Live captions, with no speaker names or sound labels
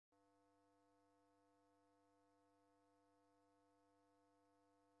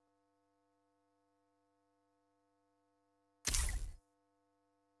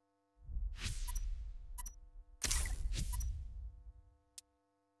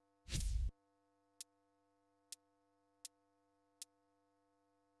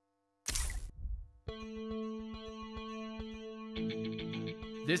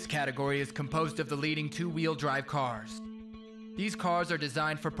This category is composed of the leading two-wheel drive cars. These cars are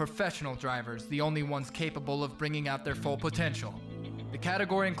designed for professional drivers, the only ones capable of bringing out their full potential. The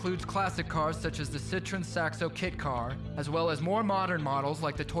category includes classic cars such as the Citroen Saxo Kit Car, as well as more modern models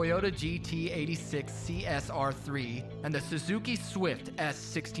like the Toyota GT86 CSR3 and the Suzuki Swift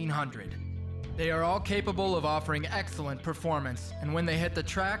S1600. They are all capable of offering excellent performance, and when they hit the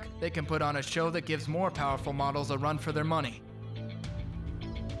track, they can put on a show that gives more powerful models a run for their money.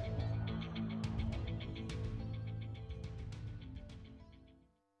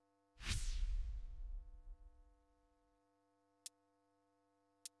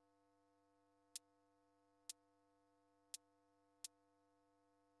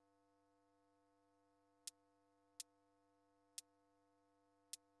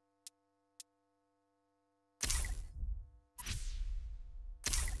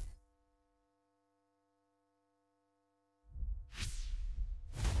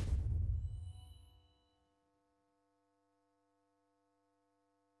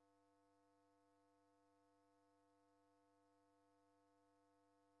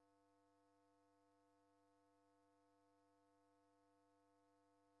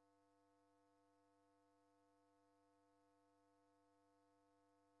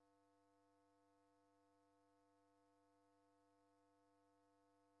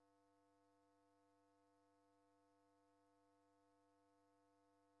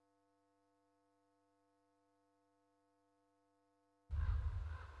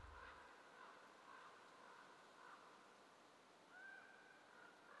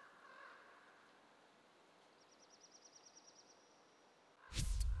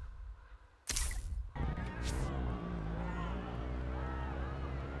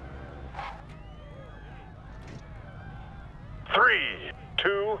 Three,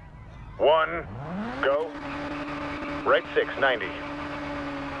 two, one, go. Right 6, 90.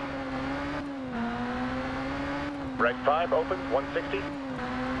 Right 5 opens, 160.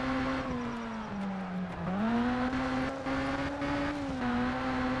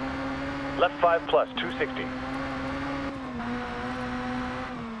 Left 5 plus, 260.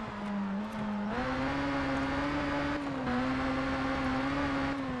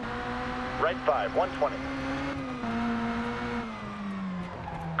 Right 5, 120.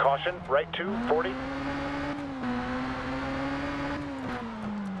 Caution, right 2, 40.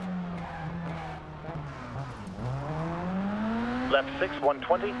 Left 6,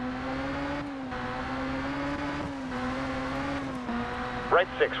 120. Right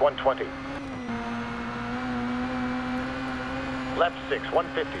 6, 120. Left 6,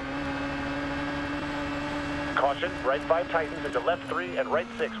 150. Caution, right 5 tightens into left 3 and right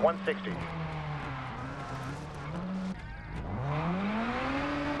 6, 160.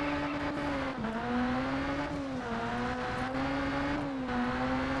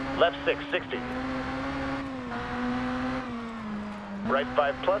 Left 6, 60. Right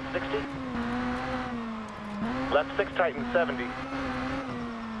 5 plus, 60. Left 6 tightens, 70.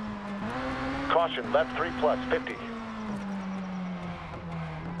 Caution, left 3 plus, 50.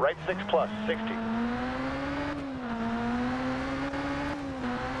 Right 6 plus, 60.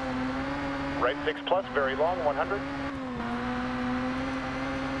 Right 6 plus, very long, 100.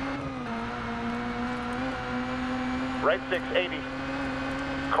 Right 6, 80.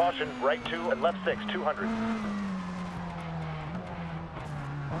 Caution, right 2 and left 6, 200.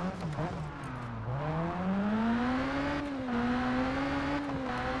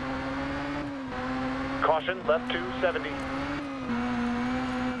 Caution, left 2, 70.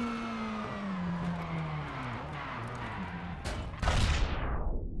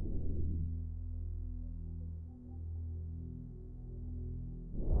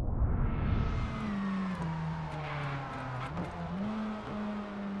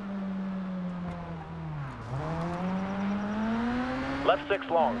 Left 6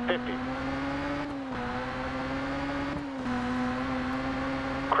 long, 50.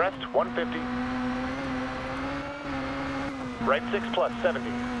 Crest, 150. Right 6 plus, 70.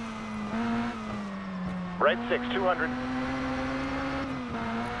 Right 6, 200.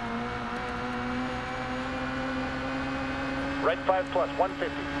 Right 5 plus,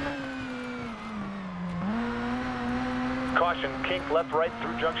 150. Caution, kink left right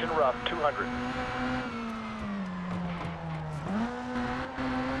through junction rough, 200.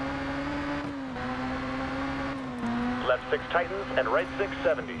 Left 6 tightens and right 6,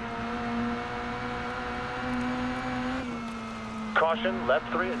 70. Caution, left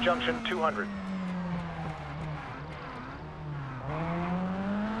 3 at junction, 200.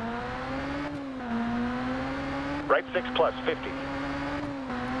 Right 6 plus, 50.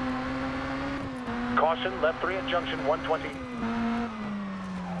 Caution, left 3 at junction, 120.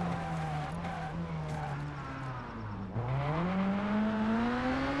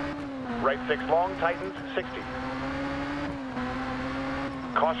 Right 6 long, tightens, 60.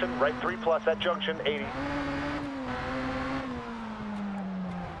 Caution, right 3 plus at junction, 80.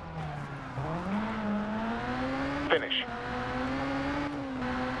 Finish.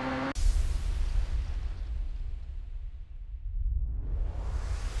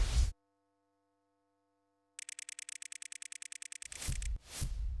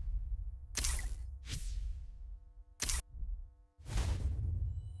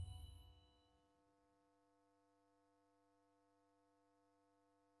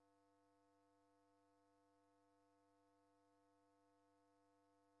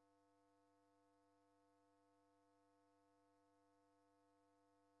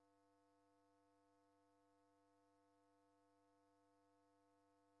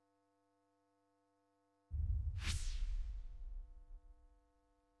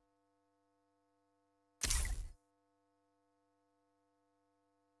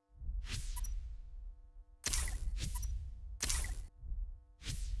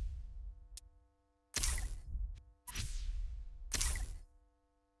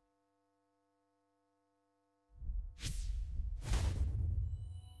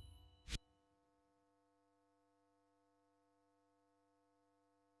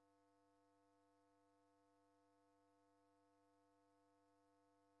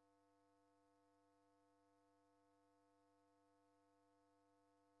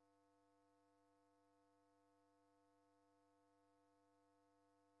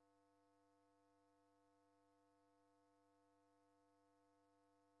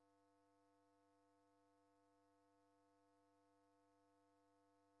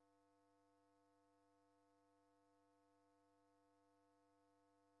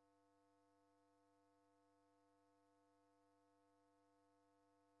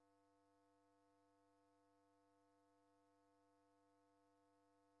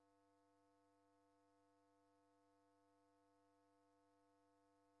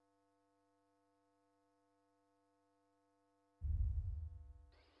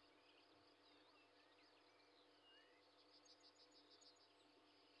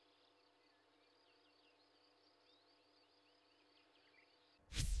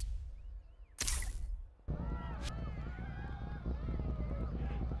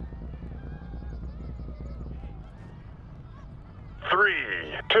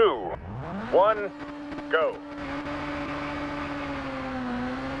 Three, two, one, go.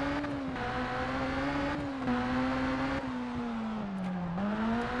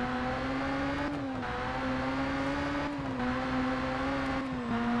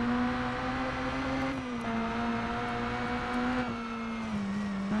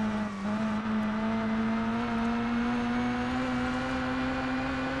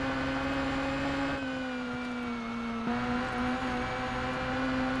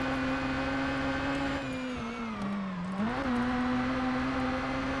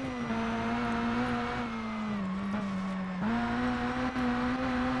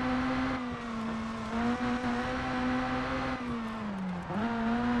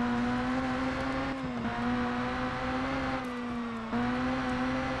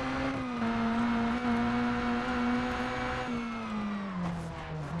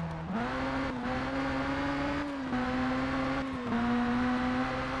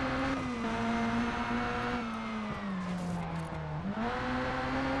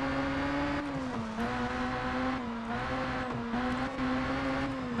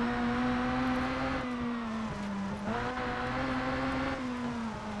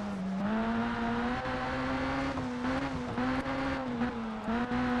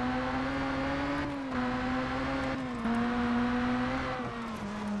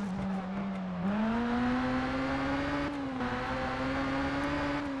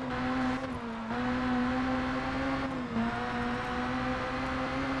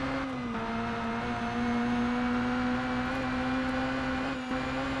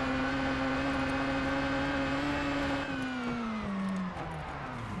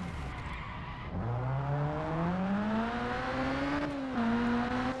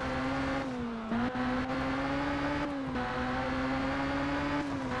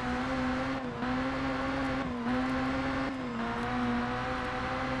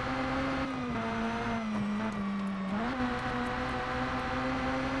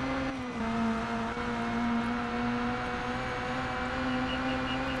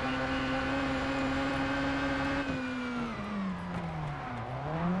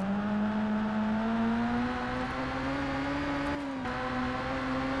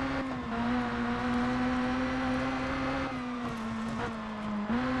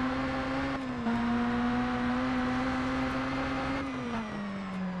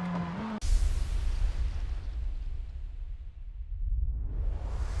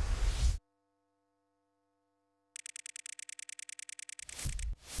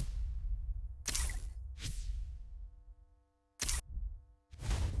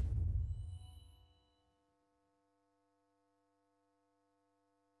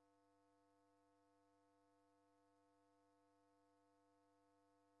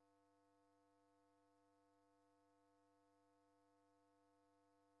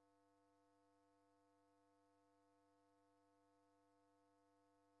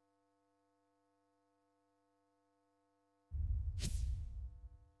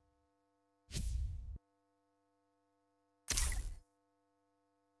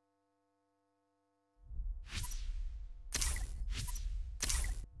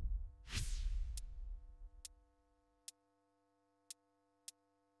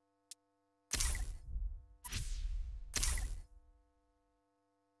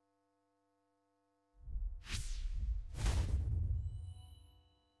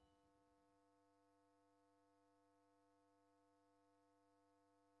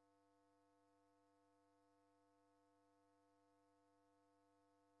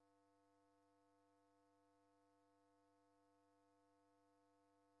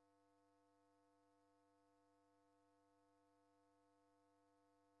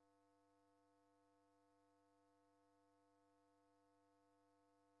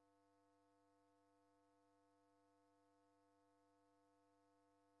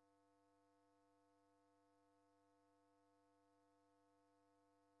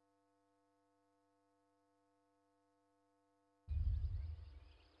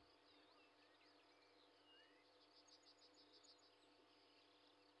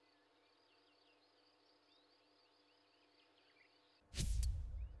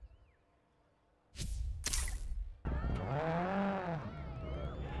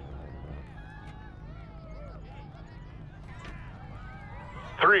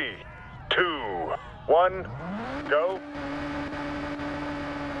 3, 2, 1, go.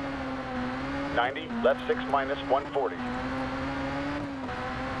 90, left 6 minus 140.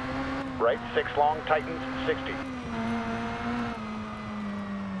 Right 6 long, tightens 60.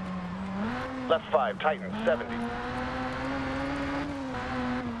 Left 5, tightens 70.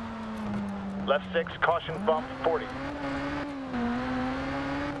 Left 6, caution bump 40.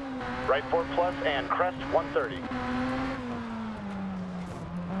 Right 4 plus and crest 130.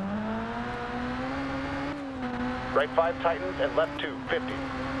 Right 5 tightens and left 2, 50.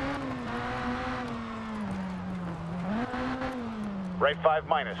 Right 5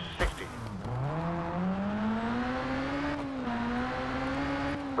 minus 60.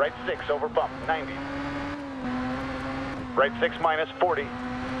 Right 6 over bump 90. Right 6 minus 40.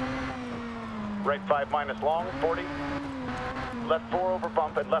 Right 5 minus long 40. Left 4 over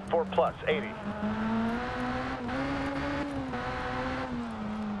bump and left 4 plus 80.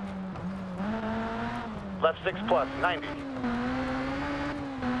 Left 6 plus 90.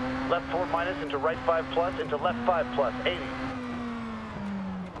 Left 4 minus into right 5 plus into left 5 plus 80.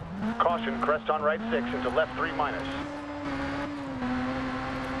 Caution, crest on right 6 into left 3 minus.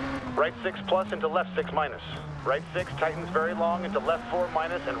 Right 6 plus into left 6 minus. Right 6 tightens very long into left 4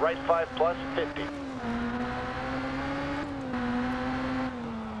 minus and right 5 plus 50.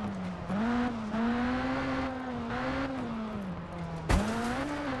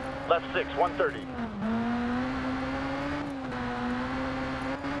 Left 6, 130.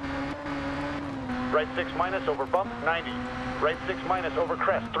 Right 6 minus over bump, 90. Right 6 minus over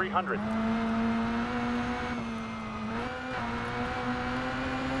crest, 300.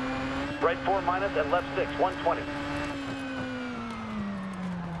 Right 4 minus and left 6, 120.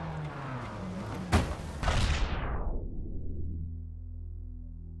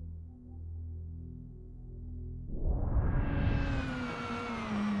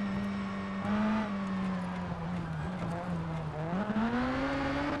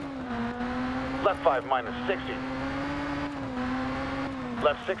 Left 5 minus 60.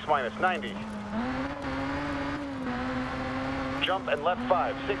 Left 6 minus 90. Jump and left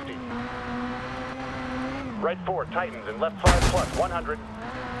 5, 60. Right 4 tightens and left 5 plus 100.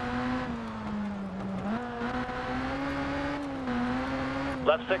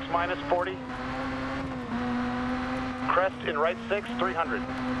 Left 6 minus 40. Crest in right 6, 300.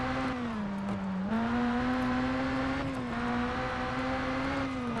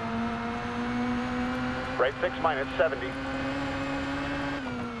 Right 6 minus 70.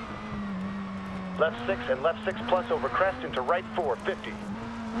 Left 6 and left 6 plus over crest into right 4, 50.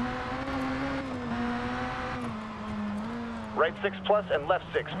 Right 6 plus and left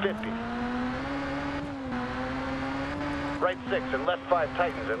 6, 50. Right 6 and left 5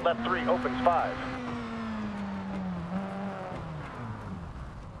 tightens and left 3 opens 5.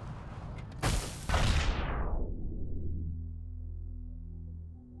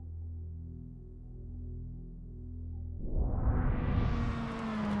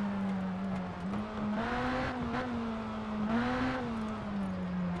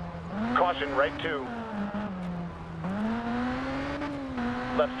 Caution, right 2.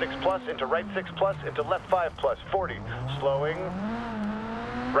 Left 6 plus into right 6 plus into left 5 plus 40. Slowing.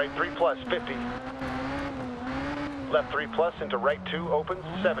 Right 3 plus 50. Left 3 plus into right 2 opens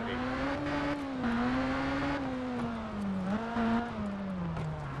 70.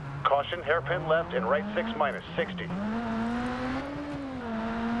 Caution, hairpin left and right 6 minus 60.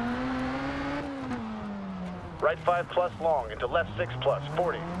 Right 5 plus long into left 6 plus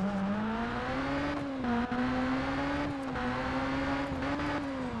 40.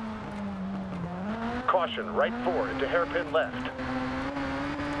 Caution, right 4 into hairpin left.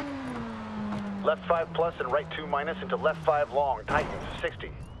 Left 5 plus and right 2 minus into left 5 long, tightens,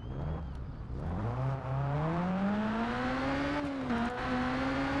 60.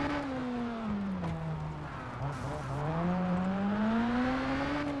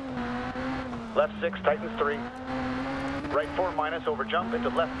 Left 6 tightens 3. Right 4 minus over jump into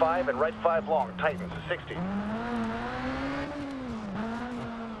left 5 and right 5 long, tightens, 60.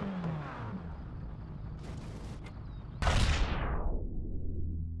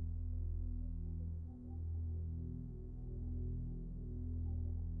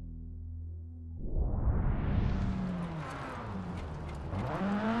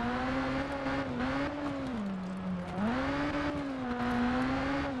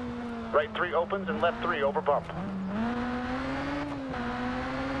 Right 3 opens and left 3 over bump.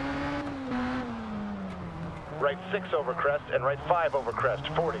 Right 6 over crest and right 5 over crest,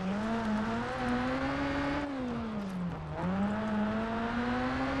 40.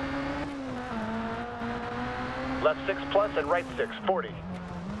 Left 6 plus and right 6, 40.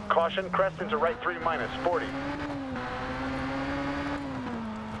 Caution, crest into right 3 minus 40.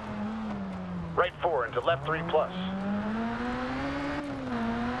 Right 4 into left 3 plus.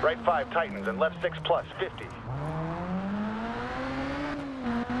 Right 5 tightens and left 6 plus 50.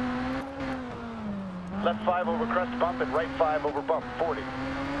 Left 5 over crest bump and right 5 over bump 40.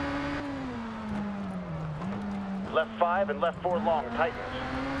 Left 5 and left 4 long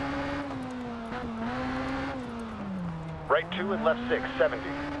tightens. Right 2 and left 6 70.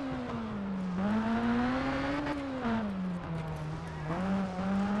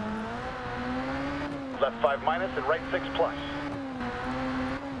 Left 5 minus and right 6 plus.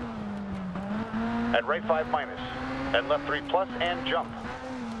 And right 5 minus. And left 3 plus and jump.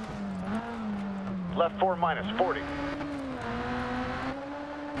 Left 4 minus 40.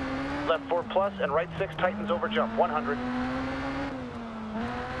 Left 4 plus and right 6 tightens over jump 100.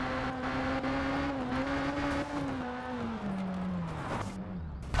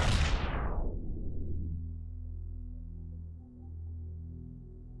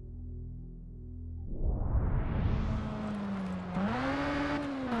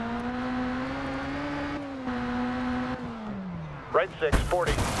 Right 6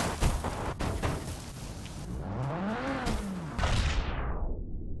 40.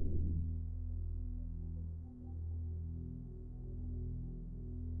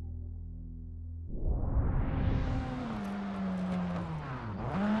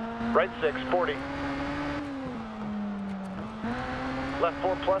 Right 6, 40. Left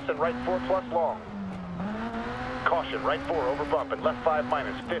 4 plus and right 4 plus long. Caution, right 4 over bump and left 5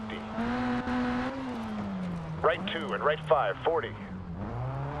 minus 50. Right 2 and right 5, 40.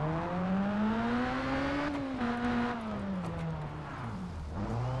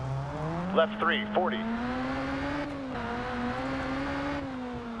 Left 3, 40.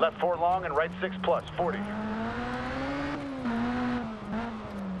 Left 4 long and right 6 plus, 40.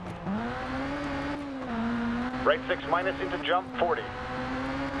 Right 6 minus into jump, 40.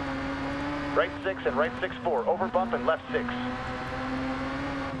 Right 6 and right 6 4, over bump and left 6.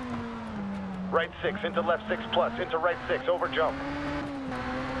 Right 6 into left 6 plus, into right 6, over jump.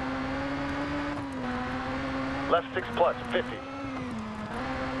 Left 6 plus, 50.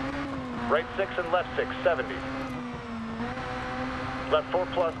 Right 6 and left 6, 70. Left 4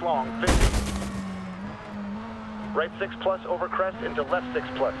 plus long, 50. Right 6 plus over crest into left 6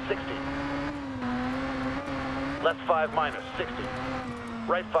 plus, 60. Left 5 minus, 60.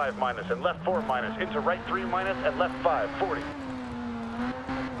 Right 5 minus and left 4 minus into right 3 minus and left 5, 40.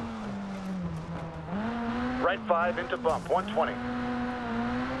 Right 5 into bump, 120.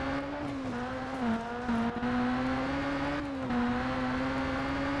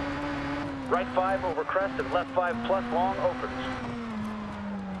 Right 5 over crest and left 5 plus long opens.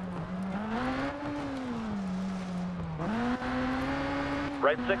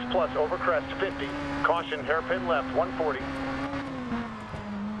 Right 6 plus over crest, 50. Caution, hairpin left, 140.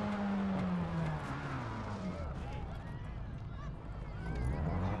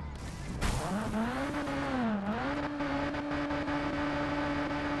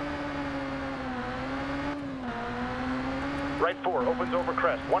 Right 4 opens over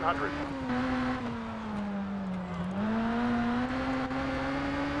crest, 100.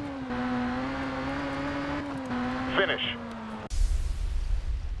 Finish.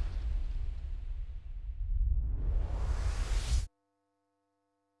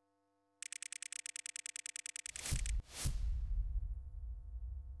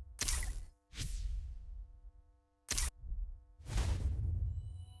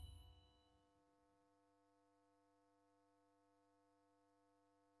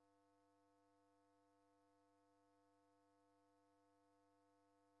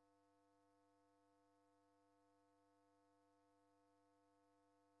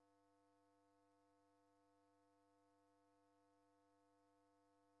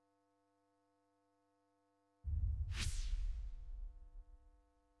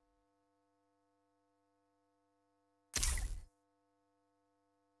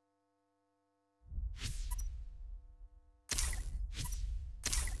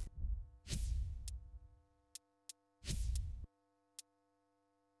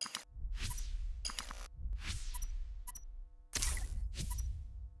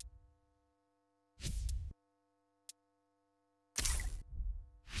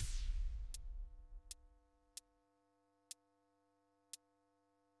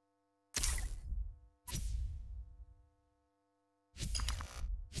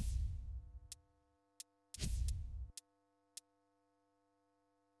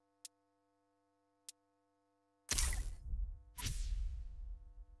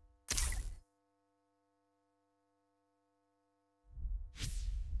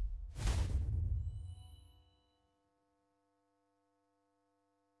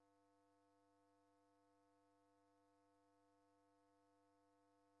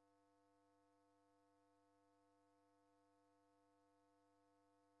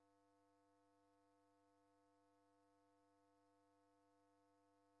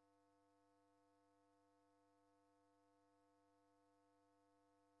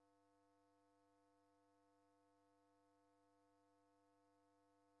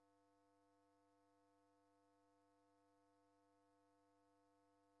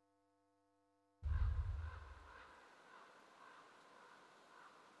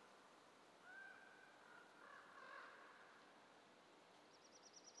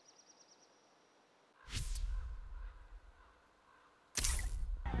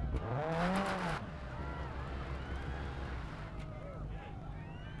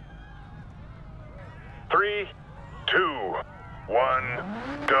 3, 2,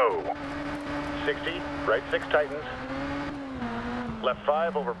 1, go. 60, right 6 tightens. Left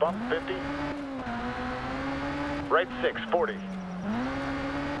 5 over bump, 50. Right 6, 40.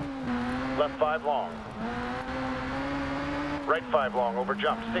 Left 5 long. Right 5 long over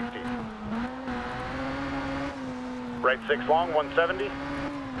jump, 60. Right 6 long, 170.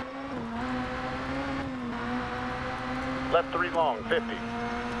 Left 3 long, 50.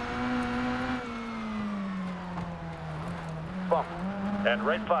 Bump. And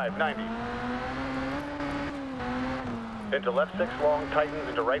right 5, 90. Into left 6 long, tightens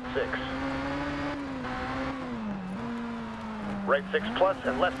into right 6. Right 6 plus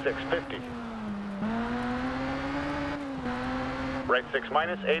and left 6, 50. Right 6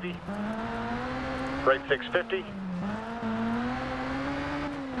 minus, 80. Right 6, 50.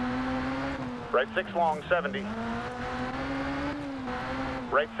 Right 6 long, 70.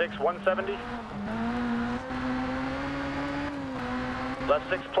 Right 6, 170. Left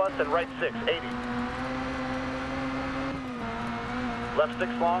 6 plus and right 6, 80. Left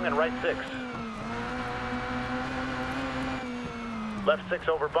 6 long and right 6. Left 6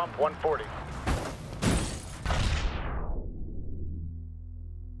 over bump, 140.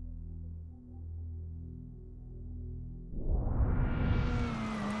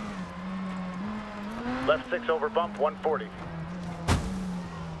 Left 6 over bump, 140.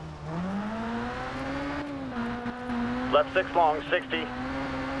 Left 6 long, 60.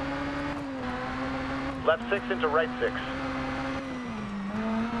 Left 6 into right 6.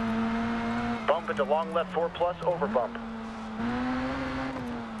 Bump into long left 4 plus, over bump.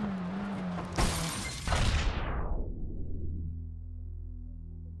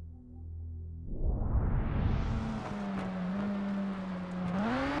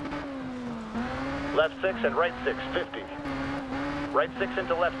 Left 6 and right 6, 50. Right 6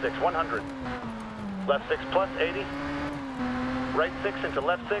 into left 6, 100. Left 6 plus, 80. Right 6 into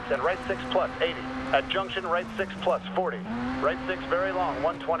left 6 and right 6 plus, 80. At junction, right 6 plus, 40. Right 6 very long,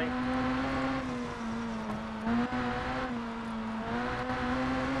 120.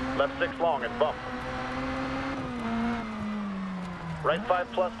 Left 6 long and bump. Right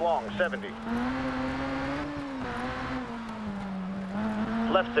 5 plus long, 70.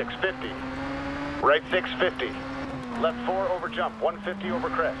 Left 6, 50. Right 6, 50. Left 4 over jump, 150 over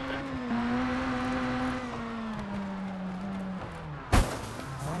crest.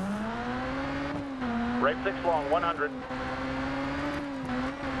 Right 6 long, 100.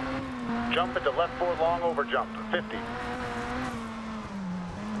 Jump into left 4 long over jump, 50.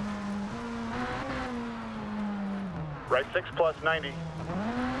 Right 6 plus, 90.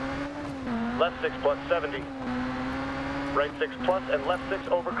 Left 6 plus, 70. Right 6 plus and left 6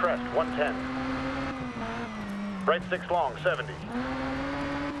 over crest, 110. Right 6 long, 70.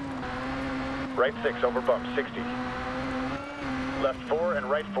 Right 6 over bump, 60. Left 4 and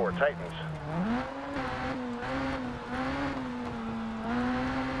right 4, tightens.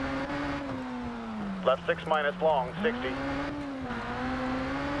 Left 6 minus long, 60.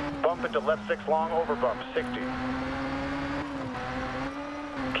 Bump into left 6 long over bump, 60.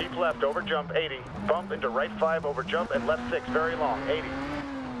 Keep left over jump, 80. Bump into right 5 over jump and left 6 very long, 80.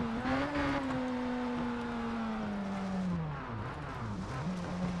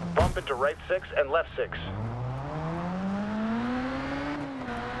 Bump into right 6 and left 6.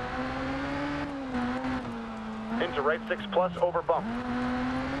 Into right 6 plus over bump.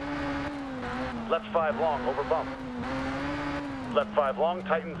 Left 5 long over bump. Left 5 long,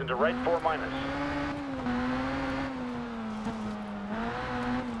 tightens into right 4 minus.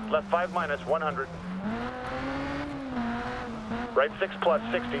 Left 5 minus, 100. Right 6 plus,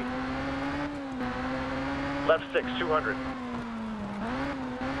 60. Left 6, 200.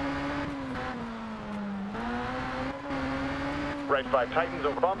 Right 5 tightens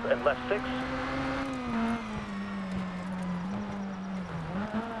over bump and left 6.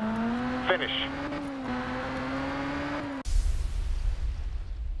 Finish.